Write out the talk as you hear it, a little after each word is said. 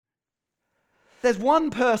There's one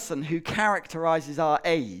person who characterizes our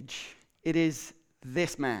age. It is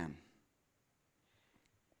this man.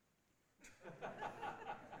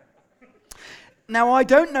 Now, I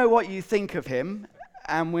don't know what you think of him,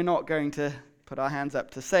 and we're not going to put our hands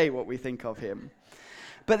up to say what we think of him.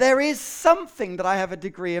 But there is something that I have a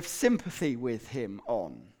degree of sympathy with him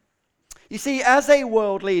on. You see, as a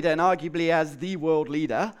world leader, and arguably as the world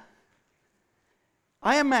leader,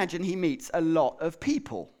 I imagine he meets a lot of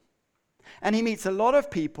people. And he meets a lot of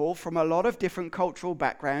people from a lot of different cultural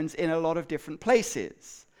backgrounds in a lot of different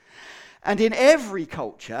places. And in every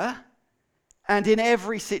culture and in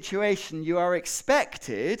every situation, you are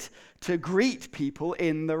expected to greet people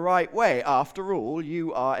in the right way. After all,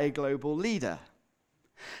 you are a global leader.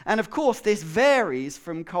 And of course, this varies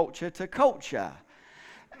from culture to culture.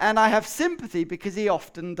 And I have sympathy because he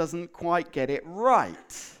often doesn't quite get it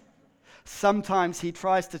right. Sometimes he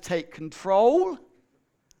tries to take control.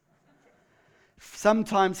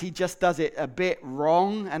 Sometimes he just does it a bit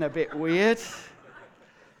wrong and a bit weird.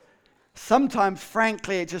 Sometimes,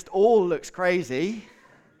 frankly, it just all looks crazy.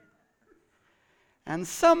 And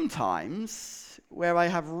sometimes, where I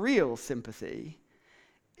have real sympathy,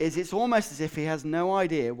 is it's almost as if he has no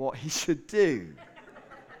idea what he should do.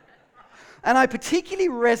 And I particularly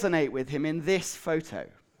resonate with him in this photo.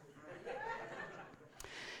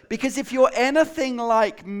 Because if you're anything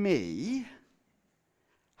like me,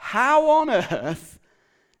 how on earth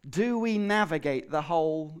do we navigate the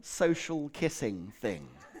whole social kissing thing?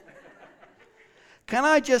 Can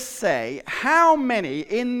I just say, how many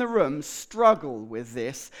in the room struggle with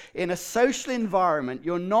this in a social environment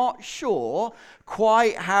you're not sure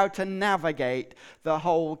quite how to navigate the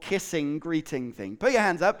whole kissing, greeting thing? Put your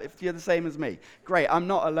hands up if you're the same as me. Great, I'm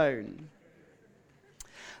not alone.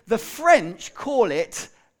 The French call it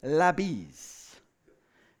la bise,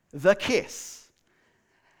 the kiss.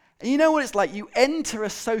 And you know what it's like? You enter a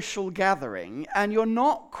social gathering and you're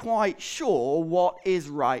not quite sure what is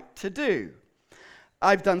right to do.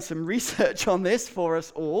 I've done some research on this for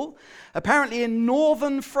us all. Apparently in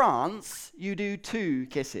northern France, you do 2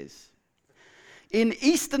 kisses. In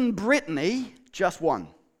eastern Brittany, just 1.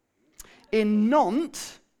 In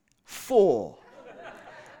Nantes, 4.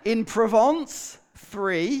 In Provence,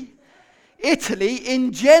 3. Italy,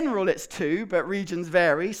 in general, it's 2, but regions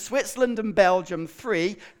vary. Switzerland and Belgium,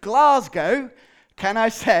 3. Glasgow, can I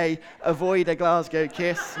say, avoid a Glasgow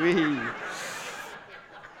kiss?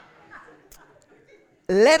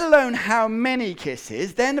 Let alone how many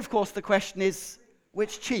kisses, then, of course, the question is,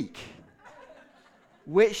 which cheek?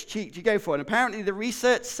 Which cheek do you go for? And apparently the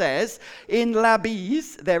research says, in la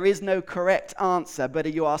bise, there is no correct answer,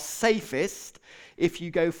 but you are safest if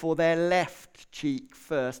you go for their left cheek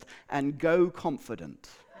first and go confident.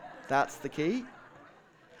 That's the key.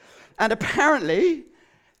 And apparently,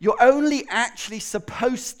 you're only actually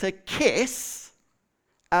supposed to kiss,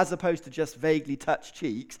 as opposed to just vaguely touch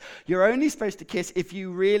cheeks. You're only supposed to kiss if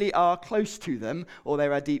you really are close to them, or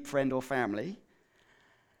they're a deep friend or family.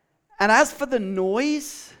 And as for the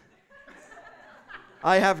noise,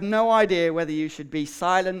 I have no idea whether you should be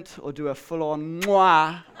silent or do a full-on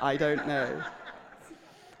mwah. I don't know.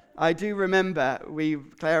 I do remember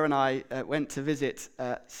Claire and I went to visit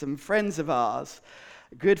some friends of ours,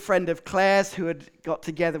 a good friend of Claire's who had got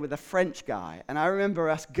together with a French guy. And I remember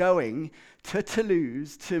us going to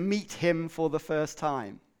Toulouse to meet him for the first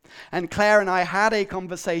time. And Claire and I had a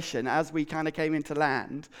conversation as we kind of came into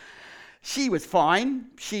land. She was fine.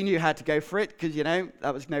 She knew how to go for it because,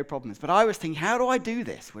 that was no problems. But I was thinking, how do I do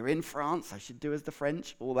this? We're in France. I should do as the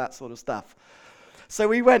French, all that sort of stuff. So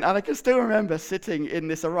we went, and I can still remember sitting in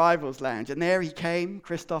this arrivals lounge, and there he came,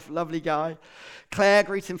 Christophe, lovely guy. Claire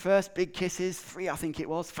greeted him first, big kisses, 3 I think it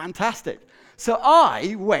was, fantastic. So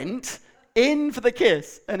I went in for the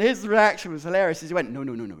kiss, and his reaction was hilarious. He went, no.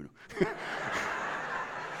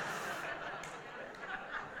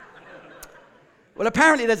 Well,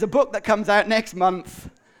 apparently there's a book that comes out next month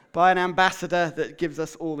by an ambassador that gives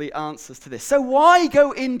us all the answers to this. So why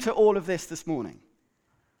go into all of this morning?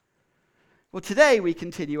 Well, today we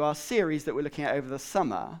continue our series that we're looking at over the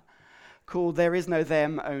summer called There Is No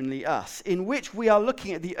Them, Only Us, in which we are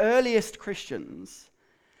looking at the earliest Christians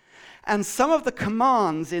and some of the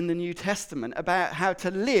commands in the New Testament about how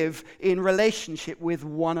to live in relationship with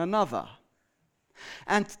one another.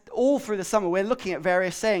 And all through the summer, we're looking at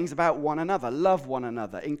various sayings about one another. Love one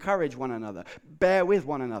another, encourage one another, bear with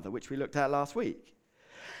one another, which we looked at last week.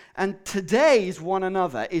 And today's one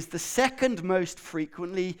another is the second most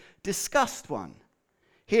frequently discussed one.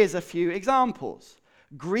 Here's a few examples.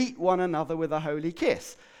 Greet one another with a holy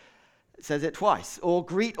kiss. It says it twice. Or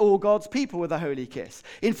greet all God's people with a holy kiss.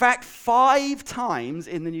 In fact, 5 times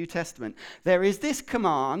in the New Testament, there is this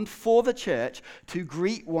command for the church to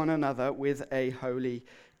greet one another with a holy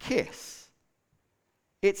kiss.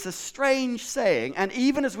 It's a strange saying, and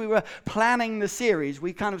even as we were planning the series,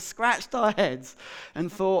 we kind of scratched our heads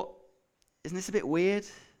and thought, isn't this a bit weird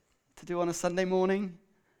to do on a Sunday morning?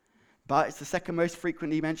 But it's the second most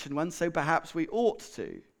frequently mentioned one, so perhaps we ought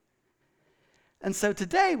to. And so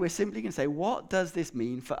today we're simply going to say, what does this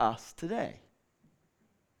mean for us today?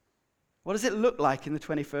 What does it look like in the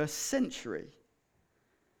 21st century?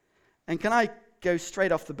 And can I go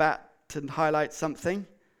straight off the bat to highlight something?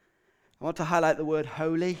 I want to highlight the word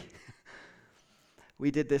holy. We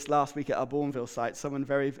did this last week at our Bourneville site. Someone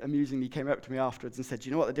very amusingly came up to me afterwards and said, do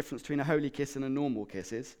you know what the difference between a holy kiss and a normal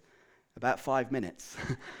kiss is? About 5 minutes.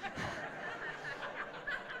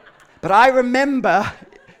 But I remember,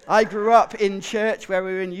 I grew up in church where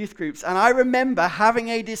we were in youth groups, and I remember having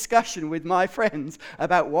a discussion with my friends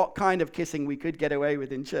about what kind of kissing we could get away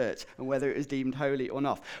with in church and whether it was deemed holy or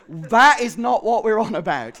not. That is not what we're on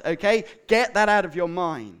about, okay? Get that out of your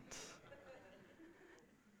mind.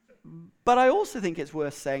 But I also think it's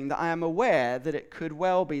worth saying that I am aware that it could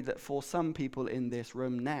well be that for some people in this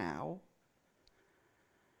room now,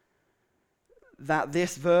 that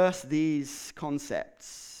this verse, these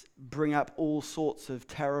concepts, bring up all sorts of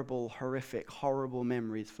terrible, horrific, horrible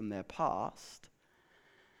memories from their past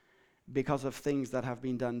because of things that have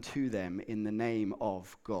been done to them in the name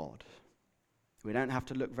of God. We don't have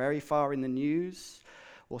to look very far in the news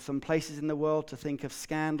or some places in the world to think of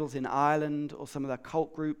scandals in Ireland or some of the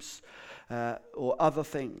cult groups or other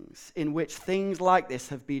things in which things like this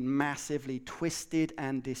have been massively twisted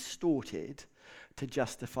and distorted to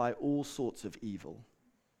justify all sorts of evil.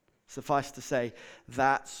 Suffice to say,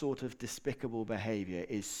 that sort of despicable behavior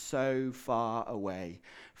is so far away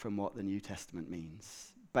from what the New Testament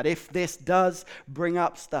means. But if this does bring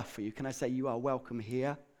up stuff for you, can I say you are welcome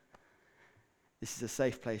here? This is a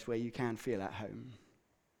safe place where you can feel at home.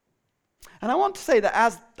 And I want to say that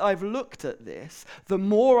as I've looked at this, the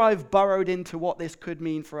more I've burrowed into what this could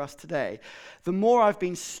mean for us today, the more I've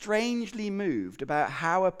been strangely moved about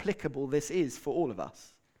how applicable this is for all of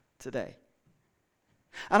us today.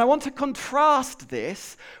 And I want to contrast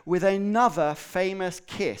this with another famous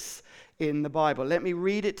kiss in the Bible. Let me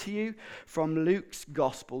read it to you from Luke's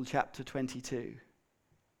Gospel, chapter 22.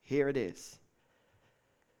 Here it is.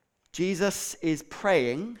 Jesus is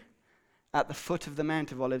praying at the foot of the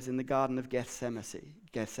Mount of Olives in the Garden of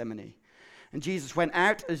Gethsemane. And Jesus went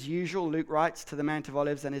out as usual, Luke writes, to the Mount of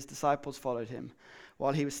Olives, and his disciples followed him.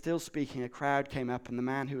 While he was still speaking, a crowd came up, and the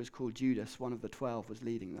man who was called Judas, one of the 12, was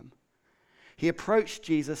leading them. He approached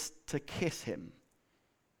Jesus to kiss him.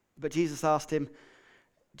 But Jesus asked him,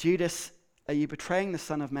 Judas, are you betraying the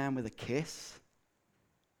Son of Man with a kiss?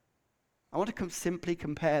 I want to simply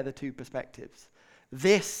compare the two perspectives.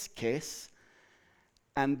 This kiss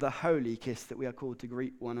and the holy kiss that we are called to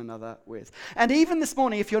greet one another with. And even this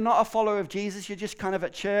morning, if you're not a follower of Jesus, you're just kind of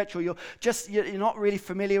at church, or you're not really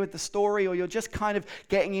familiar with the story, or you're just kind of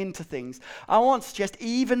getting into things, I want to suggest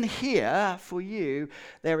even here for you,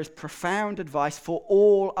 there is profound advice for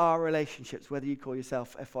all our relationships, whether you call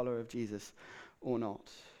yourself a follower of Jesus or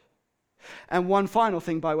not. And one final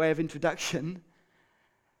thing by way of introduction,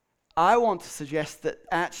 I want to suggest that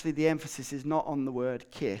actually the emphasis is not on the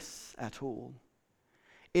word kiss at all.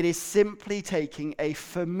 It is simply taking a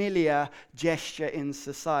familiar gesture in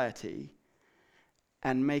society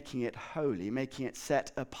and making it holy, making it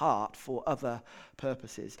set apart for other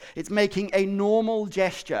purposes. It's making a normal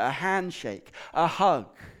gesture, a handshake, a hug,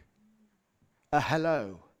 a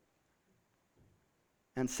hello,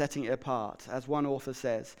 and setting it apart. As one author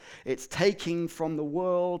says, it's taking from the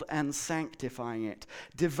world and sanctifying it,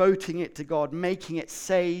 devoting it to God, making it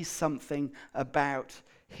say something about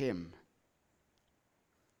Him.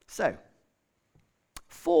 So,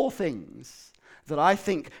 4 things that I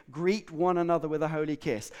think greet one another with a holy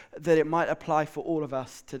kiss, that it might apply for all of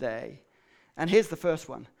us today. And here's the first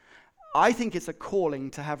one. I think it's a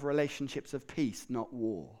calling to have relationships of peace, not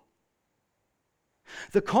war.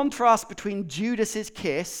 The contrast between Judas's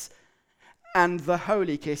kiss and the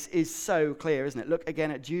holy kiss is so clear, isn't it? Look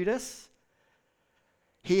again at Judas.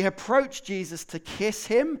 He approached Jesus to kiss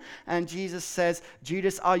him, and Jesus says,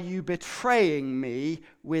 Judas, are you betraying me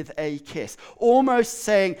with a kiss? Almost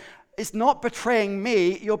saying, it's not betraying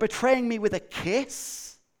me, you're betraying me with a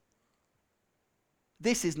kiss.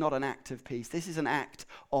 This is not an act of peace, this is an act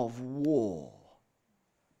of war.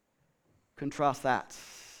 Contrast that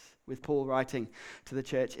with Paul writing to the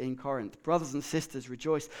church in Corinth. Brothers and sisters,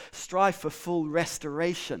 rejoice, strive for full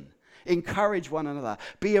restoration. Encourage one another.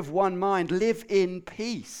 Be of one mind. Live in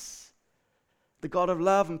peace. The God of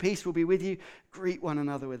love and peace will be with you. Greet one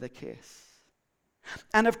another with a kiss.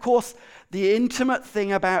 And of course, the intimate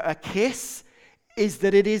thing about a kiss is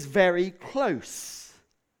that it is very close.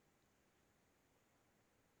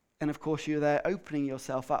 And of course, you're there opening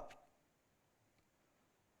yourself up.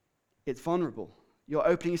 It's vulnerable. You're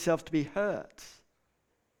opening yourself to be hurt.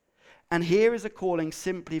 And here is a calling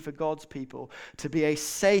simply for God's people to be a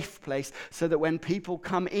safe place so that when people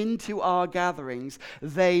come into our gatherings,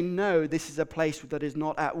 they know this is a place that is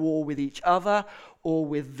not at war with each other or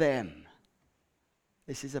with them.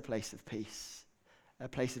 This is a place of peace, a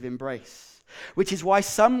place of embrace, which is why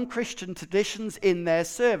some Christian traditions in their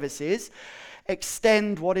services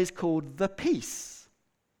extend what is called the peace.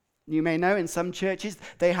 You may know in some churches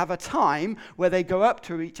they have a time where they go up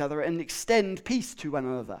to each other and extend peace to one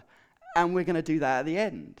another. And we're going to do that at the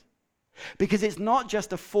end. Because it's not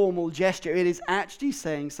just a formal gesture, it is actually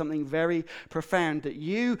saying something very profound, that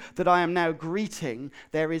you that I am now greeting,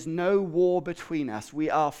 there is no war between us. We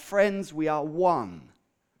are friends, we are one.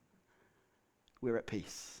 We're at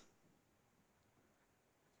peace.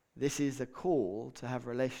 This is a call to have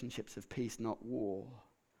relationships of peace, not war.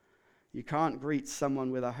 You can't greet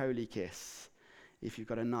someone with a holy kiss if you've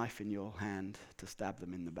got a knife in your hand to stab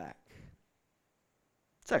them in the back.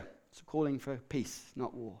 So, it's a calling for peace,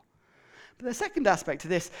 not war. But the second aspect to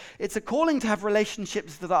this, it's a calling to have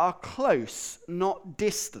relationships that are close, not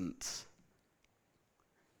distant.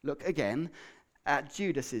 Look again at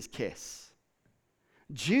Judas's kiss.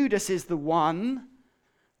 Judas is the one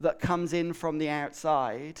that comes in from the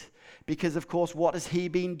outside because, of course, what has he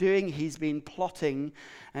been doing? He's been plotting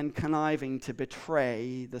and conniving to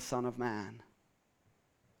betray the Son of Man.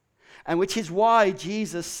 And which is why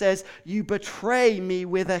Jesus says, you betray me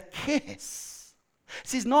with a kiss.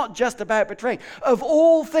 This is not just about betraying. Of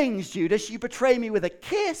all things, Judas, you betray me with a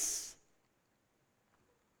kiss.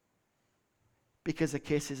 Because a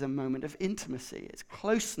kiss is a moment of intimacy. It's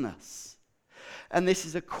closeness. And this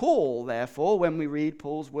is a call, therefore, when we read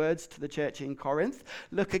Paul's words to the church in Corinth.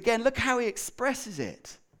 Look again, look how he expresses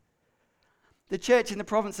it. The church in the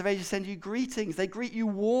province of Asia send you greetings. They greet you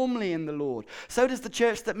warmly in the Lord. So does the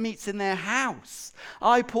church that meets in their house.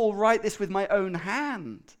 I, Paul, write this with my own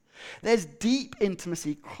hand. There's deep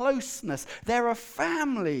intimacy, closeness. They're a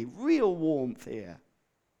family, real warmth here.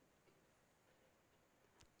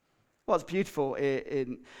 What's beautiful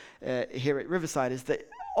here at Riverside is that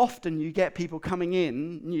often you get people coming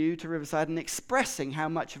in new to Riverside and expressing how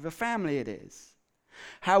much of a family it is.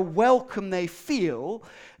 How welcome they feel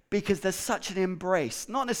because there's such an embrace.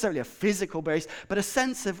 Not necessarily a physical embrace, but a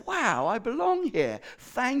sense of, wow, I belong here.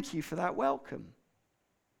 Thank you for that welcome.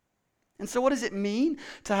 And so what does it mean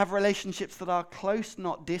to have relationships that are close,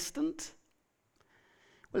 not distant?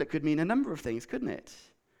 Well, it could mean a number of things, couldn't it?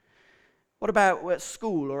 What about at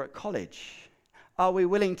school or at college? Are we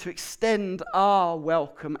willing to extend our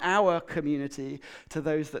welcome, our community, to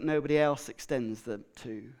those that nobody else extends them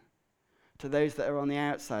to? To those that are on the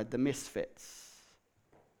outside, the misfits?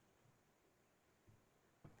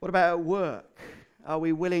 What about at work? Are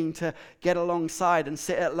we willing to get alongside and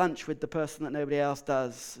sit at lunch with the person that nobody else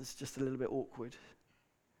does? It's just a little bit awkward.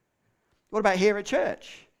 What about here at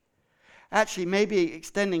church? Actually, maybe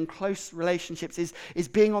extending close relationships is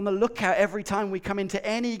being on the lookout every time we come into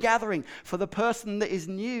any gathering for the person that is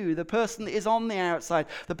new, the person that is on the outside,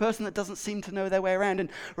 the person that doesn't seem to know their way around. And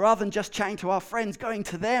rather than just chatting to our friends, going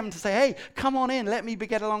to them to say, hey, come on in, let me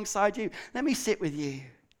get alongside you. Let me sit with you.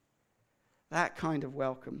 That kind of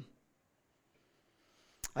welcome.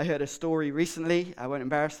 I heard a story recently, I won't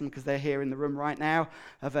embarrass them because they're here in the room right now,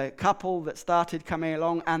 of a couple that started coming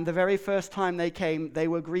along, and the very first time they came, they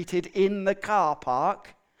were greeted in the car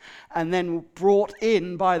park and then brought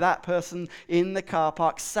in by that person in the car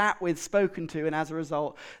park, sat with, spoken to, and as a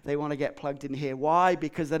result, they want to get plugged in here. Why?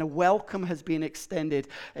 Because then a welcome has been extended,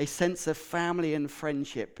 a sense of family and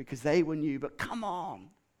friendship, because they were new, but come on.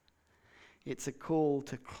 It's a call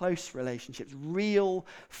to close relationships, real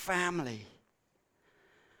family.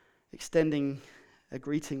 Extending a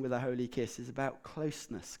greeting with a holy kiss is about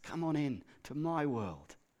closeness. Come on in to my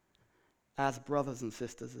world as brothers and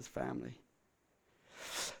sisters, as family.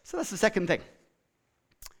 So that's the second thing.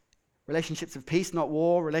 Relationships of peace, not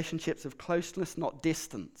war. Relationships of closeness, not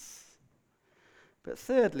distance. But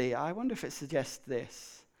thirdly, I wonder if it suggests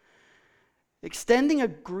this. Extending a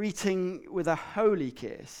greeting with a holy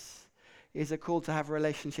kiss is a call to have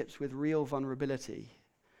relationships with real vulnerability,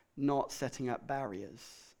 not setting up barriers.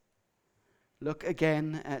 Look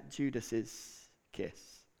again at Judas's kiss.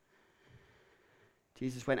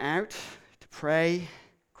 Jesus went out to pray.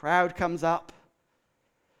 Crowd comes up.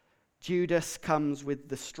 Judas comes with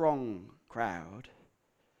the strong crowd,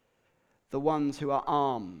 the ones who are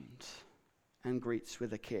armed, and greets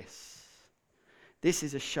with a kiss. This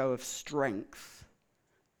is a show of strength,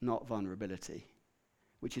 not vulnerability,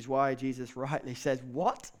 which is why Jesus rightly says,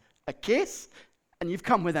 "What? A kiss? And you've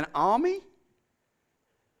come with an army?"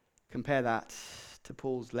 Compare that to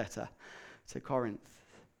Paul's letter to Corinth.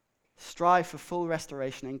 Strive for full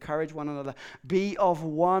restoration, encourage one another, be of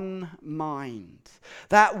one mind.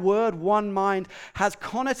 That word, one mind, has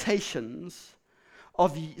connotations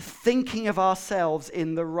of thinking of ourselves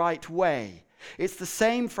in the right way. It's the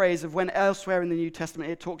same phrase of when elsewhere in the New Testament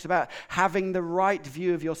it talks about having the right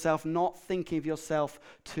view of yourself, not thinking of yourself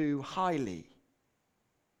too highly.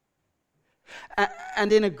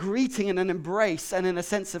 And in a greeting and an embrace and in a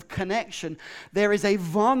sense of connection, there is a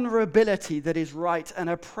vulnerability that is right and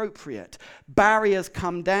appropriate. Barriers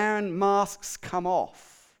come down, masks come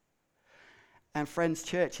off. And friends,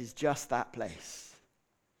 church is just that place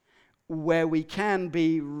where we can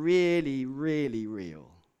be really, really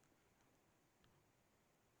real.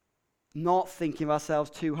 Not thinking of ourselves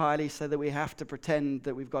too highly so that we have to pretend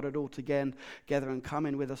that we've got it all together and come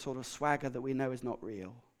in with a sort of swagger that we know is not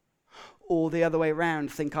real. Or the other way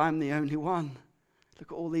around, think I'm the only one.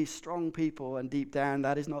 Look at all these strong people, and deep down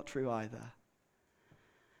that is not true either.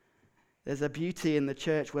 There's a beauty in the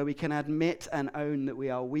church where we can admit and own that we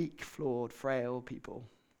are weak, flawed, frail people.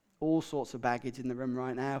 All sorts of baggage in the room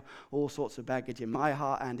right now, all sorts of baggage in my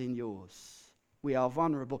heart and in yours. We are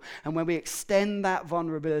vulnerable. And when we extend that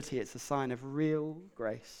vulnerability, it's a sign of real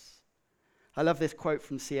grace. I love this quote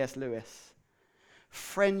from C.S. Lewis.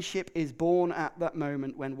 Friendship is born at that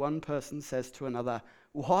moment when one person says to another,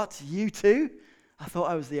 "What, you too? I thought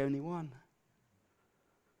I was the only one."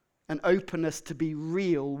 An openness to be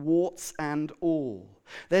real, warts and all.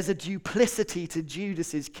 There's a duplicity to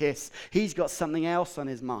Judas's kiss. He's got something else on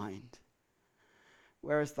his mind.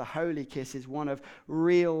 Whereas the holy kiss is one of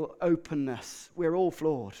real openness. We're all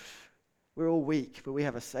flawed. We're all weak, but we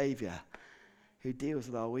have a Savior who deals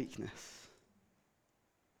with our weakness.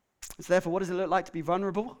 So therefore, what does it look like to be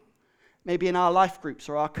vulnerable? Maybe in our life groups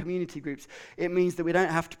or our community groups, it means that we don't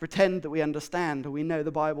have to pretend that we understand or we know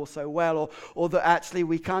the Bible so well, or that actually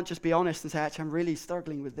we can't just be honest and say, actually, I'm really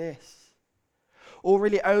struggling with this. Or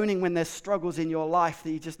really owning when there's struggles in your life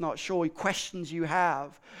that you're just not sure, questions you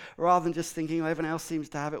have, rather than just thinking, everyone else seems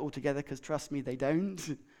to have it all together, because trust me, they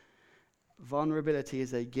don't. Vulnerability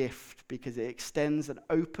is a gift because it extends an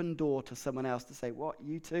open door to someone else to say, "What,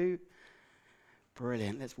 you too?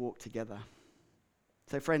 Brilliant, let's walk together."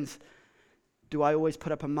 So friends, do I always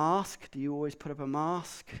put up a mask? Do you always put up a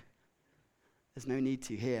mask? There's no need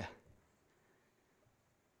to here.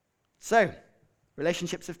 So,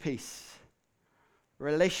 relationships of peace,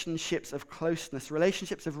 relationships of closeness,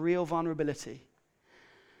 relationships of real vulnerability.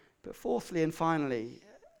 But fourthly and finally,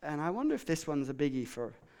 and I wonder if this one's a biggie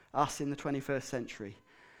for us in the 21st century,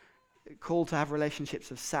 called to have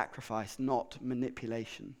relationships of sacrifice, not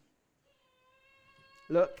manipulation.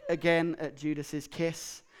 Look again at Judas's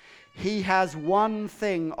kiss. He has one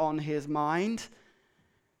thing on his mind,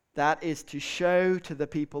 that is to show to the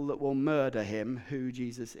people that will murder him who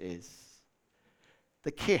Jesus is.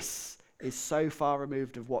 The kiss is so far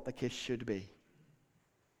removed of what the kiss should be.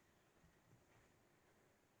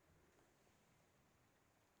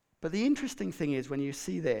 But the interesting thing is when you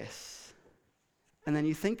see this, and then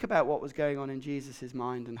you think about what was going on in Jesus'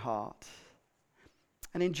 mind and heart.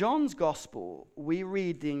 And in John's Gospel, we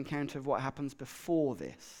read the encounter of what happens before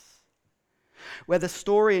this, where the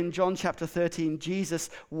story in John chapter 13,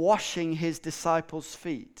 Jesus washing his disciples'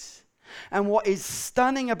 feet. And what is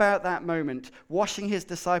stunning about that moment, washing his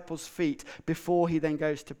disciples' feet before he then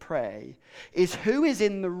goes to pray, is who is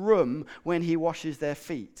in the room when he washes their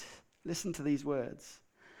feet. Listen to these words.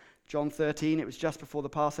 John 13, it was just before the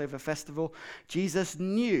Passover festival. Jesus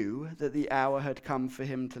knew that the hour had come for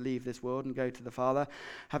him to leave this world and go to the Father.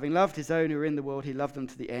 Having loved his own who were in the world, he loved them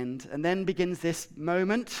to the end. And then begins this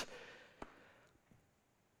moment.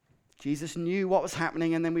 Jesus knew what was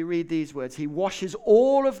happening, and then we read these words. He washes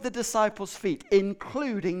all of the disciples' feet,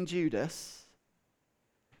 including Judas.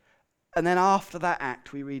 And then after that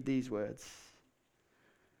act, we read these words.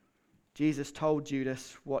 Jesus told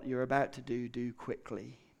Judas, "What you're about to do, do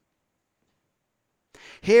quickly."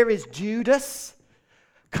 Here is Judas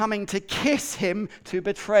coming to kiss him, to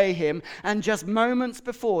betray him, and just moments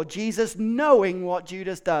before, Jesus, knowing what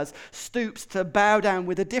Judas does, stoops to bow down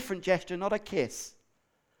with a different gesture, not a kiss,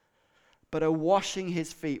 but a washing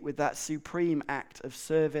his feet with that supreme act of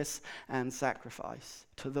service and sacrifice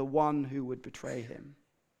to the one who would betray him.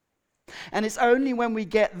 And it's only when we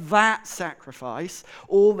get that sacrifice,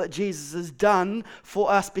 all that Jesus has done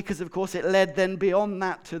for us, because of course it led then beyond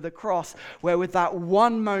that to the cross, where with that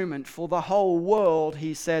one moment for the whole world,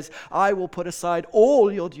 he says, I will put aside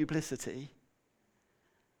all your duplicity.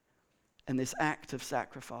 And this act of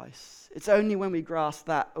sacrifice. It's only when we grasp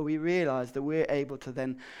that or we realize that we're able to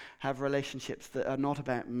then have relationships that are not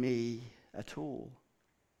about me at all.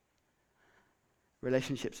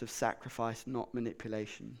 Relationships of sacrifice, not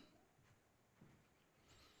manipulation.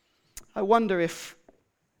 I wonder if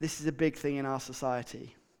this is a big thing in our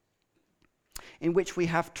society, in which we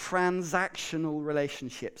have transactional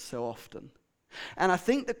relationships so often. And I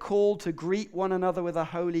think the call to greet one another with a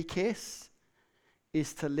holy kiss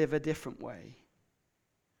is to live a different way.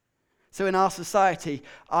 So in our society,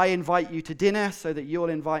 I invite you to dinner so that you'll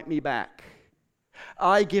invite me back.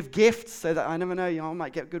 I give gifts so that I never know, I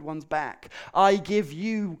might get good ones back. I give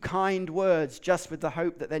you kind words just with the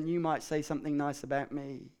hope that then you might say something nice about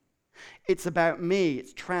me. It's about me.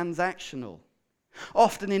 It's transactional.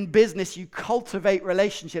 Often in business, you cultivate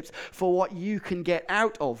relationships for what you can get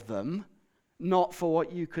out of them, not for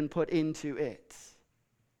what you can put into it.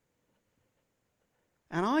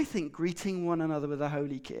 And I think greeting one another with a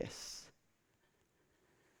holy kiss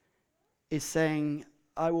is saying,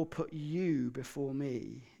 I will put you before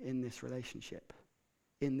me in this relationship,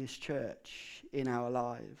 in this church, in our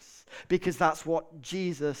lives. Because that's what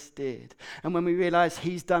Jesus did. And when we realize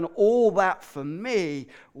he's done all that for me,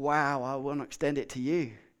 wow, I want to extend it to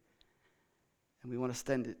you. And we want to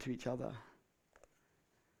extend it to each other.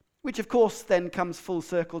 Which of course then comes full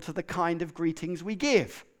circle to the kind of greetings we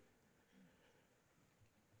give.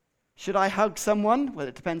 Should I hug someone? Well,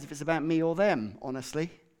 it depends if it's about me or them, honestly.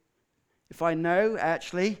 If I know,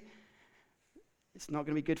 actually, it's not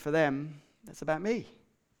going to be good for them, that's about me.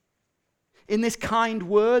 In this kind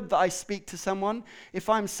word that I speak to someone, if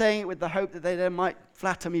I'm saying it with the hope that they then might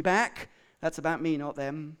flatter me back, that's about me, not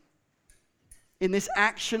them. In this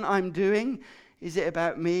action I'm doing, is it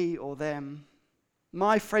about me or them?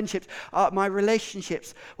 My friendships, my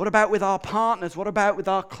relationships, what about with our partners? What about with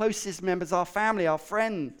our closest members, our family, our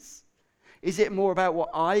friends? Is it more about what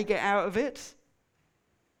I get out of it?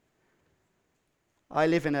 I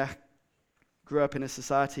grew up in a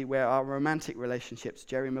society where our romantic relationships,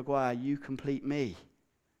 Jerry Maguire, you complete me.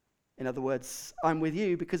 In other words, I'm with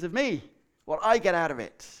you because of me, what I get out of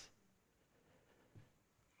it.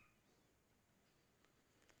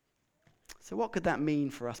 So what could that mean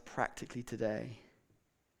for us practically today?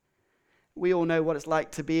 We all know what it's like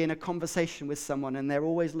to be in a conversation with someone and they're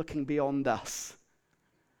always looking beyond us,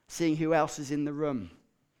 seeing who else is in the room.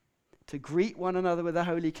 To greet one another with a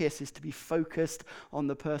holy kiss is to be focused on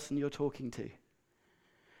the person you're talking to.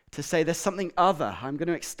 To say there's something other. I'm going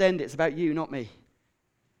to extend it. It's about you, not me.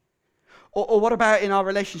 Or what about in our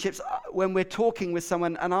relationships when we're talking with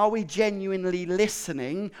someone, and are we genuinely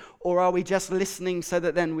listening, or are we just listening so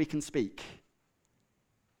that then we can speak?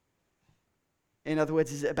 In other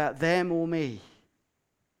words, is it about them or me?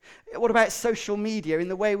 What about social media, in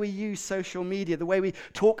the way we use social media, the way we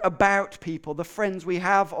talk about people, the friends we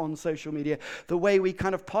have on social media, the way we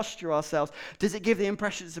kind of posture ourselves? Does it give the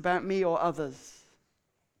impression it's about me or others?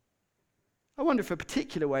 I wonder if a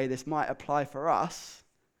particular way this might apply for us,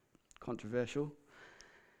 controversial,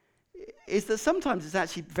 is that sometimes it's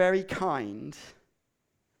actually very kind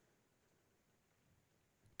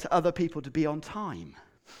to other people to be on time.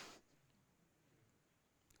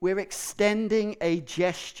 We're extending a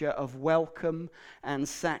gesture of welcome and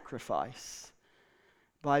sacrifice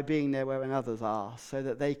by being there when others are, so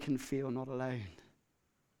that they can feel not alone.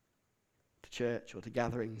 To church or to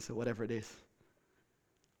gatherings or whatever it is.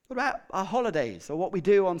 What about our holidays or what we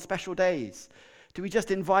do on special days? Do we just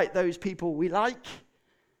invite those people we like?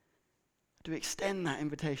 Do we extend that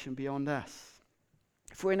invitation beyond us?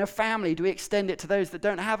 If we're in a family, do we extend it to those that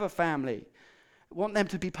don't have a family? Want them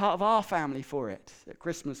to be part of our family for it, at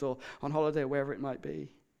Christmas or on holiday or wherever it might be.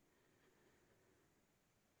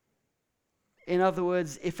 In other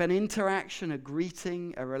words, if an interaction, a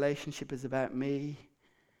greeting, a relationship is about me,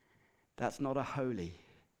 that's not a holy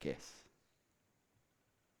kiss.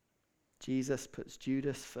 Jesus puts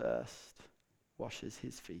Judas first, washes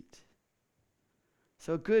his feet.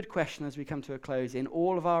 So a good question as we come to a close in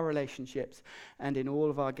all of our relationships and in all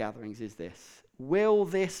of our gatherings is this: will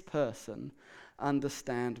this person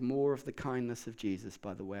understand more of the kindness of Jesus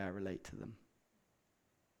by the way I relate to them?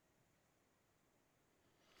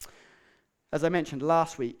 As I mentioned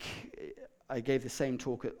last week, I gave the same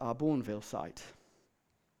talk at our Bourneville site.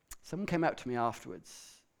 Someone came up to me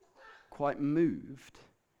afterwards, quite moved,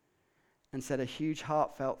 and said a huge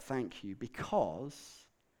heartfelt thank you, because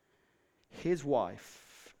his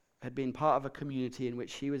wife had been part of a community in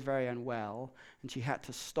which she was very unwell, and she had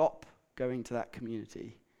to stop going to that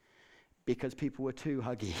community because people were too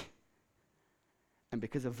huggy. And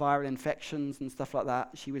because of viral infections and stuff like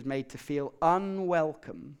that, she was made to feel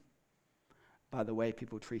unwelcome by the way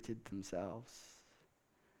people treated themselves,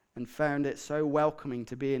 and found it so welcoming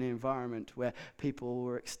to be in an environment where people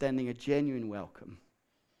were extending a genuine welcome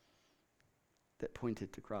that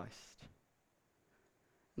pointed to Christ.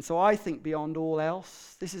 And so I think beyond all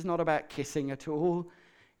else, this is not about kissing at all.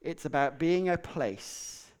 It's about being a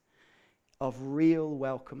place of real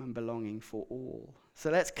welcome and belonging for all. So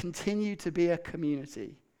let's continue to be a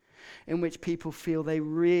community in which people feel they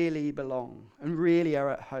really belong and really are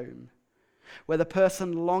at home, where the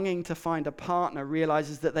person longing to find a partner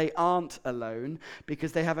realizes that they aren't alone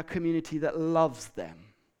because they have a community that loves them,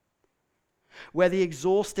 where the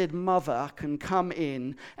exhausted mother can come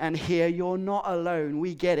in and hear, "You're not alone,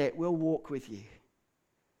 we get it, we'll walk with you,"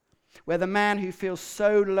 where the man who feels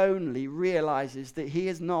so lonely realizes that he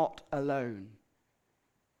is not alone,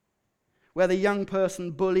 where the young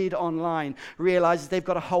person bullied online realizes they've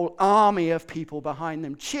got a whole army of people behind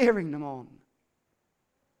them cheering them on,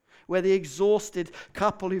 where the exhausted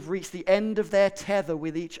couple who've reached the end of their tether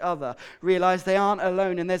with each other realize they aren't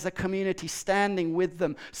alone and there's a community standing with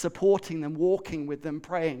them, supporting them, walking with them,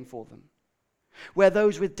 praying for them, where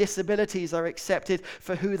those with disabilities are accepted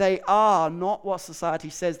for who they are, not what society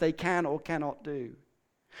says they can or cannot do,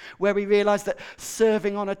 where we realize that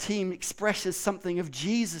serving on a team expresses something of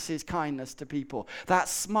Jesus' kindness to people, that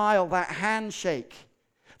smile, that handshake,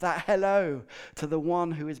 that hello to the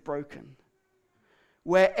one who is broken,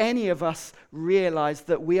 where any of us realize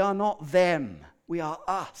that we are not them, we are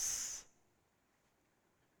us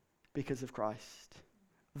because of Christ.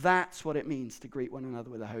 That's what it means to greet one another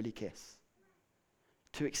with a holy kiss,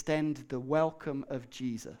 to extend the welcome of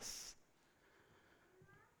Jesus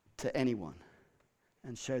to anyone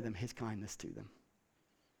and show them his kindness to them.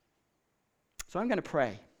 So I'm going to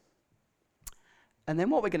pray. And then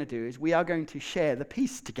what we're going to do is we are going to share the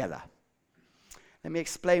peace together. Let me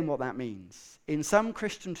explain what that means. In some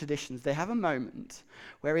Christian traditions, they have a moment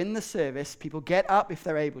where in the service, people get up, if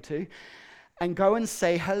they're able to, and go and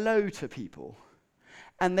say hello to people.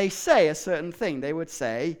 And they say a certain thing. They would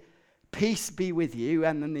say, "Peace be with you,"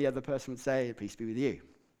 and then the other person would say, "Peace be with you."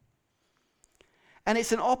 And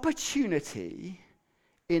it's an opportunity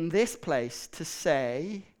in this place to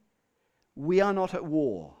say, we are not at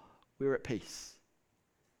war, we're at peace.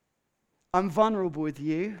 I'm vulnerable with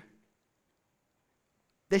you.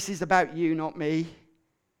 This is about you, not me.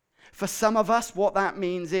 For some of us, what that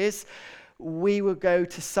means is we will go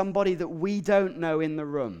to somebody that we don't know in the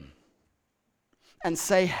room and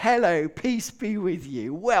say, "Hello, peace be with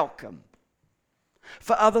you, welcome."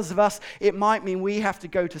 For others of us, it might mean we have to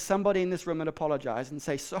go to somebody in this room and apologize and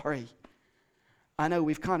say, "Sorry, I know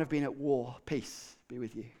we've kind of been at war, peace be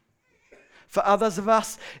with you." For others of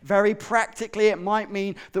us, very practically, it might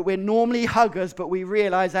mean that we're normally huggers, but we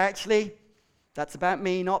realize actually, that's about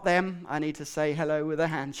me, not them. I need to say hello with a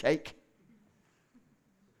handshake.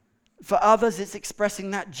 For others, it's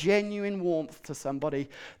expressing that genuine warmth to somebody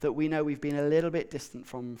that we know we've been a little bit distant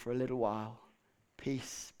from for a little while.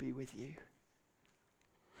 Peace be with you.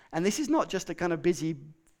 And this is not just a kind of busy,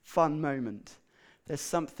 fun moment. There's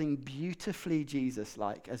something beautifully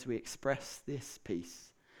Jesus-like as we express this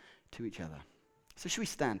peace to each other. So should we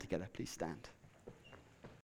stand together? Please stand.